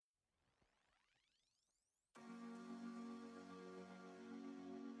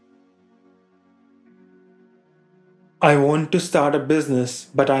I want to start a business,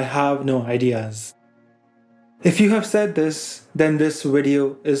 but I have no ideas. If you have said this, then this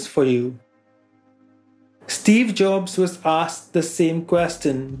video is for you. Steve Jobs was asked the same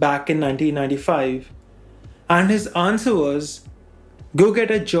question back in 1995, and his answer was go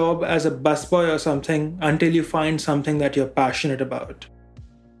get a job as a busboy or something until you find something that you're passionate about.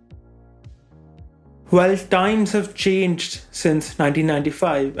 Well, times have changed since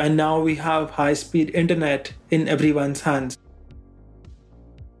 1995, and now we have high-speed internet in everyone's hands.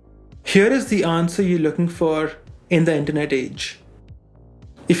 Here is the answer you're looking for in the internet age.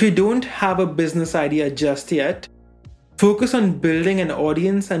 If you don't have a business idea just yet, focus on building an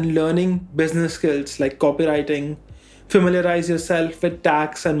audience and learning business skills like copywriting, familiarize yourself with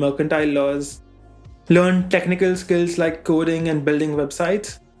tax and mercantile laws, learn technical skills like coding and building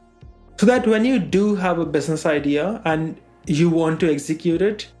websites, so that when you do have a business idea and you want to execute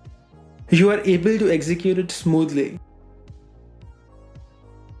it, you are able to execute it smoothly.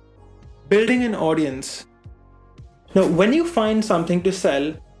 Building an audience. Now, when you find something to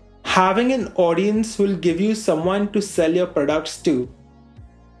sell, having an audience will give you someone to sell your products to,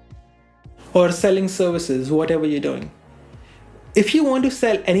 or selling services, whatever you're doing. If you want to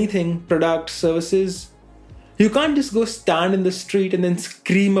sell anything, products, services, you can't just go stand in the street and then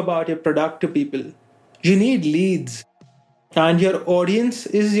scream about your product to people. You need leads, and your audience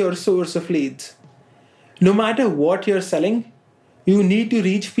is your source of leads. No matter what you're selling, you need to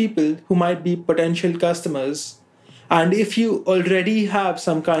reach people who might be potential customers. And if you already have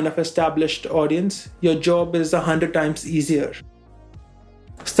some kind of established audience, your job is 100 times easier.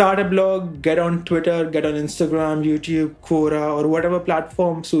 Start a blog, get on Twitter, get on Instagram, YouTube, Quora, or whatever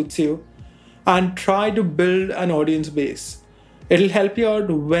platform suits you, and try to build an audience base. It'll help you out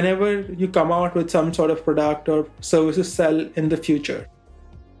whenever you come out with some sort of product or service to sell in the future.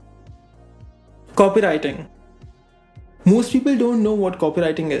 Copywriting. Most people don't know what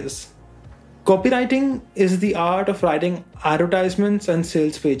copywriting is. Copywriting is the art of writing advertisements and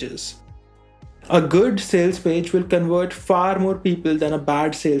sales pages. A good sales page will convert far more people than a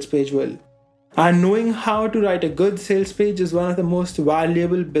bad sales page will. And knowing how to write a good sales page is one of the most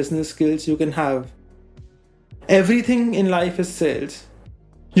valuable business skills you can have. Everything in life is sales.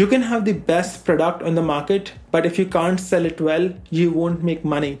 You can have the best product on the market, but if you can't sell it well, you won't make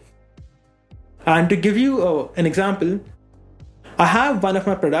money. And to give you an example, I have one of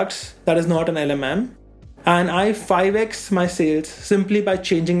my products that is not an LMM, and I 5x my sales simply by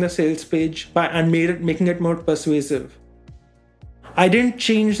changing the sales page and making it more persuasive. I didn't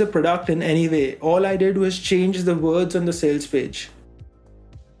change the product in any way. All I did was change the words on the sales page.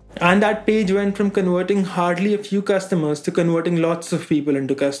 And that page went from converting hardly a few customers to converting lots of people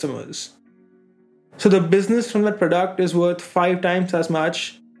into customers. So the business from that product is worth 5 times as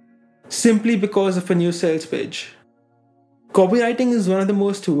much simply because of a new sales page. Copywriting is one of the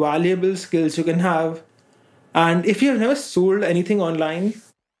most valuable skills you can have. And if you have never sold anything online,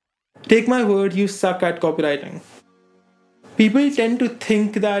 take my word, you suck at copywriting. People tend to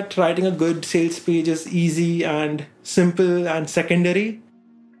think that writing a good sales page is easy and simple and secondary,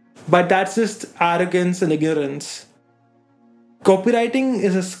 but that's just arrogance and ignorance. Copywriting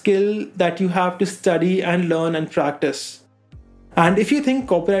is a skill that you have to study and learn and practice. And if you think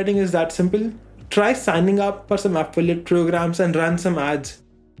copywriting is that simple, try signing up for some affiliate programs and run some ads.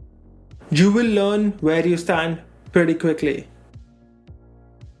 You will learn where you stand pretty quickly.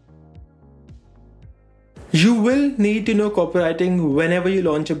 You will need to know copywriting whenever you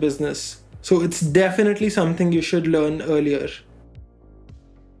launch a business, so it's definitely something you should learn earlier.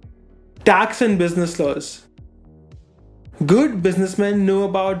 Tax and business laws. Good businessmen know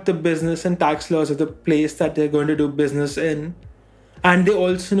about the business and tax laws of the place that they're going to do business in, and they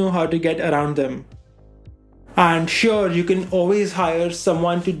also know how to get around them. And sure, you can always hire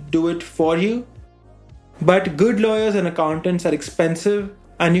someone to do it for you, but good lawyers and accountants are expensive,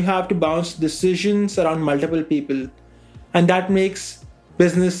 and you have to bounce decisions around multiple people, and that makes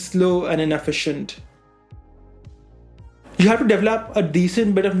business slow and inefficient. You have to develop a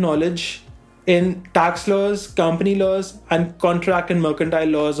decent bit of knowledge in tax laws, company laws, and contract and mercantile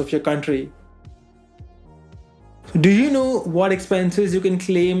laws of your country. Do you know what expenses you can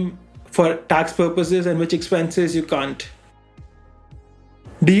claim for tax purposes and which expenses you can't?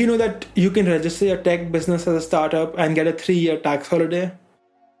 Do you know that you can register your tech business as a startup and get a 3-year tax holiday?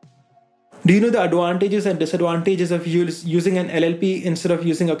 Do you know the advantages and disadvantages of using an LLP instead of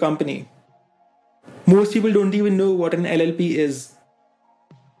using a company? Most people don't even know what an LLP is.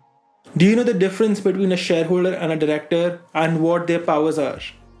 Do you know the difference between a shareholder and a director and what their powers are?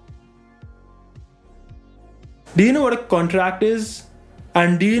 Do you know what a contract is?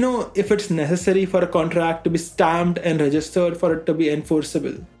 And do you know if it's necessary for a contract to be stamped and registered for it to be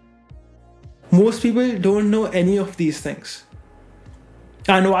enforceable? Most people don't know any of these things.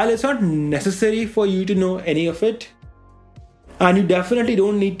 And while it's not necessary for you to know any of it, and you definitely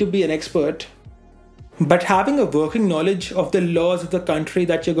don't need to be an expert, but having a working knowledge of the laws of the country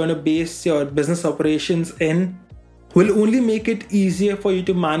that you're going to base your business operations in will only make it easier for you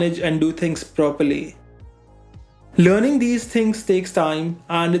to manage and do things properly. Learning these things takes time,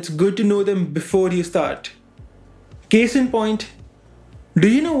 and it's good to know them before you start. Case in point, do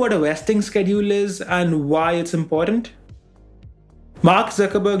you know what a vesting schedule is and why it's important? Mark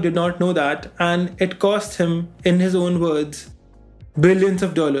Zuckerberg did not know that, and it cost him, in his own words, billions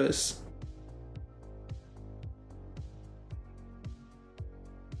of dollars.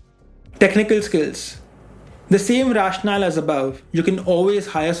 Technical skills. The same rationale as above. You can always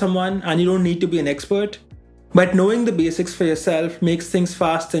hire someone and you don't need to be an expert, but knowing the basics for yourself makes things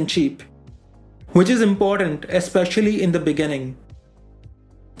fast and cheap, which is important, especially in the beginning.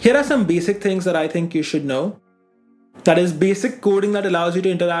 Here are some basic things that I think you should know. That is basic coding that allows you to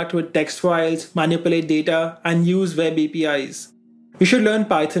interact with text files, manipulate data, and use web APIs. You should learn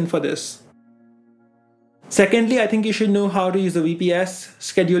Python for this. Secondly, I think you should know how to use the VPS,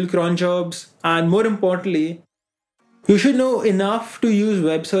 schedule cron jobs, and more importantly, you should know enough to use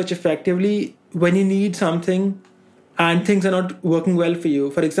web search effectively when you need something and things are not working well for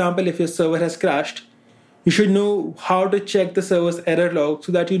you. For example, if your server has crashed, you should know how to check the server's error log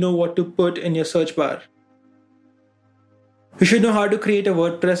so that you know what to put in your search bar. You should know how to create a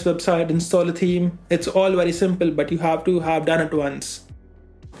WordPress website, install a theme. It's all very simple, but you have to have done it once.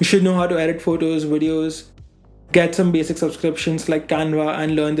 You should know how to edit photos, videos, get some basic subscriptions like Canva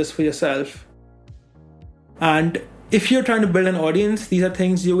and learn this for yourself. And if you're trying to build an audience, these are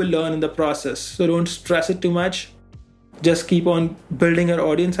things you will learn in the process. So don't stress it too much. Just keep on building your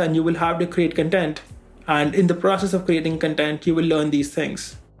audience and you will have to create content. And in the process of creating content, you will learn these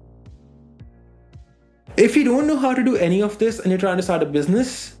things. If you don't know how to do any of this and you're trying to start a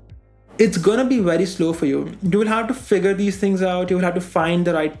business, it's gonna be very slow for you. You will have to figure these things out. You will have to find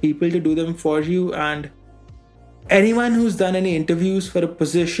the right people to do them for you. And anyone who's done any interviews for a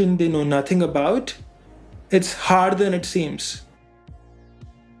position they know nothing about, it's harder than it seems.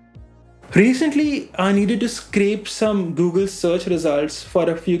 Recently, I needed to scrape some Google search results for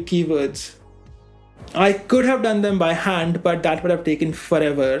a few keywords. I could have done them by hand, but that would have taken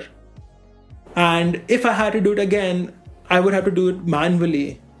forever. And if I had to do it again, I would have to do it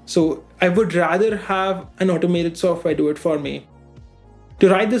manually. So I would rather have an automated software do it for me. To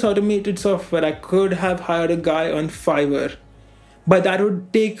write this automated software, I could have hired a guy on Fiverr, but that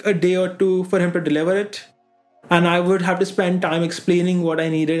would take a day or two for him to deliver it. And I would have to spend time explaining what I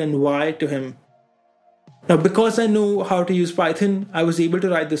needed and why to him. Now, because I know how to use Python, I was able to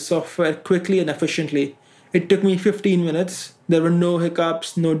write this software quickly and efficiently. It took me 15 minutes. There were no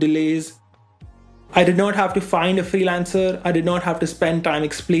hiccups, no delays. I did not have to find a freelancer. I did not have to spend time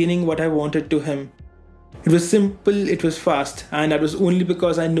explaining what I wanted to him. It was simple, it was fast, and that was only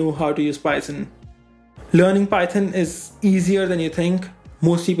because I know how to use Python. Learning Python is easier than you think.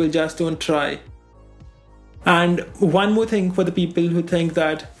 Most people just don't try. And one more thing for the people who think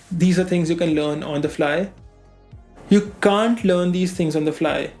that these are things you can learn on the fly. You can't learn these things on the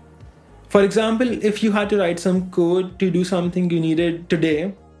fly. For example, if you had to write some code to do something you needed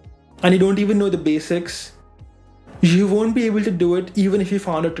today, and you don't even know the basics, you won't be able to do it even if you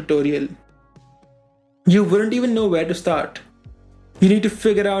found a tutorial. You wouldn't even know where to start. You need to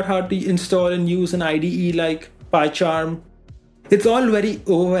figure out how to install and use an IDE like PyCharm. It's all very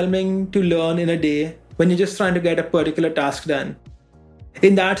overwhelming to learn in a day when you're just trying to get a particular task done.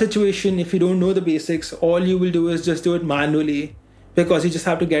 In that situation, if you don't know the basics, all you will do is just do it manually because you just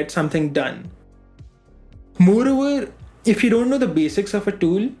have to get something done. Moreover, if you don't know the basics of a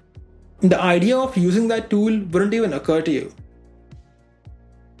tool, the idea of using that tool wouldn't even occur to you.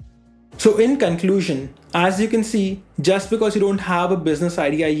 So in conclusion, as you can see, just because you don't have a business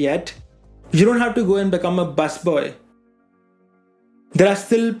idea yet, you don't have to go and become a busboy. There are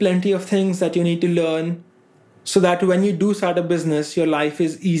still plenty of things that you need to learn so that when you do start a business, your life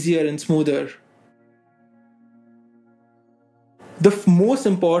is easier and smoother. The most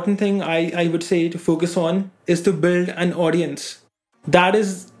important thing I would say to focus on is to build an audience. That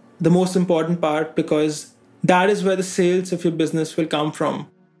is the most important part because that is where the sales of your business will come from.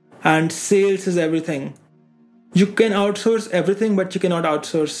 And sales is everything. You can outsource everything, but you cannot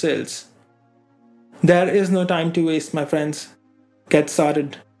outsource sales. There is no time to waste, my friends. Get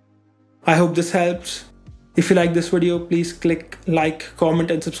started. I hope this helps. If you like this video, please click like, comment,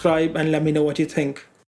 and subscribe and let me know what you think.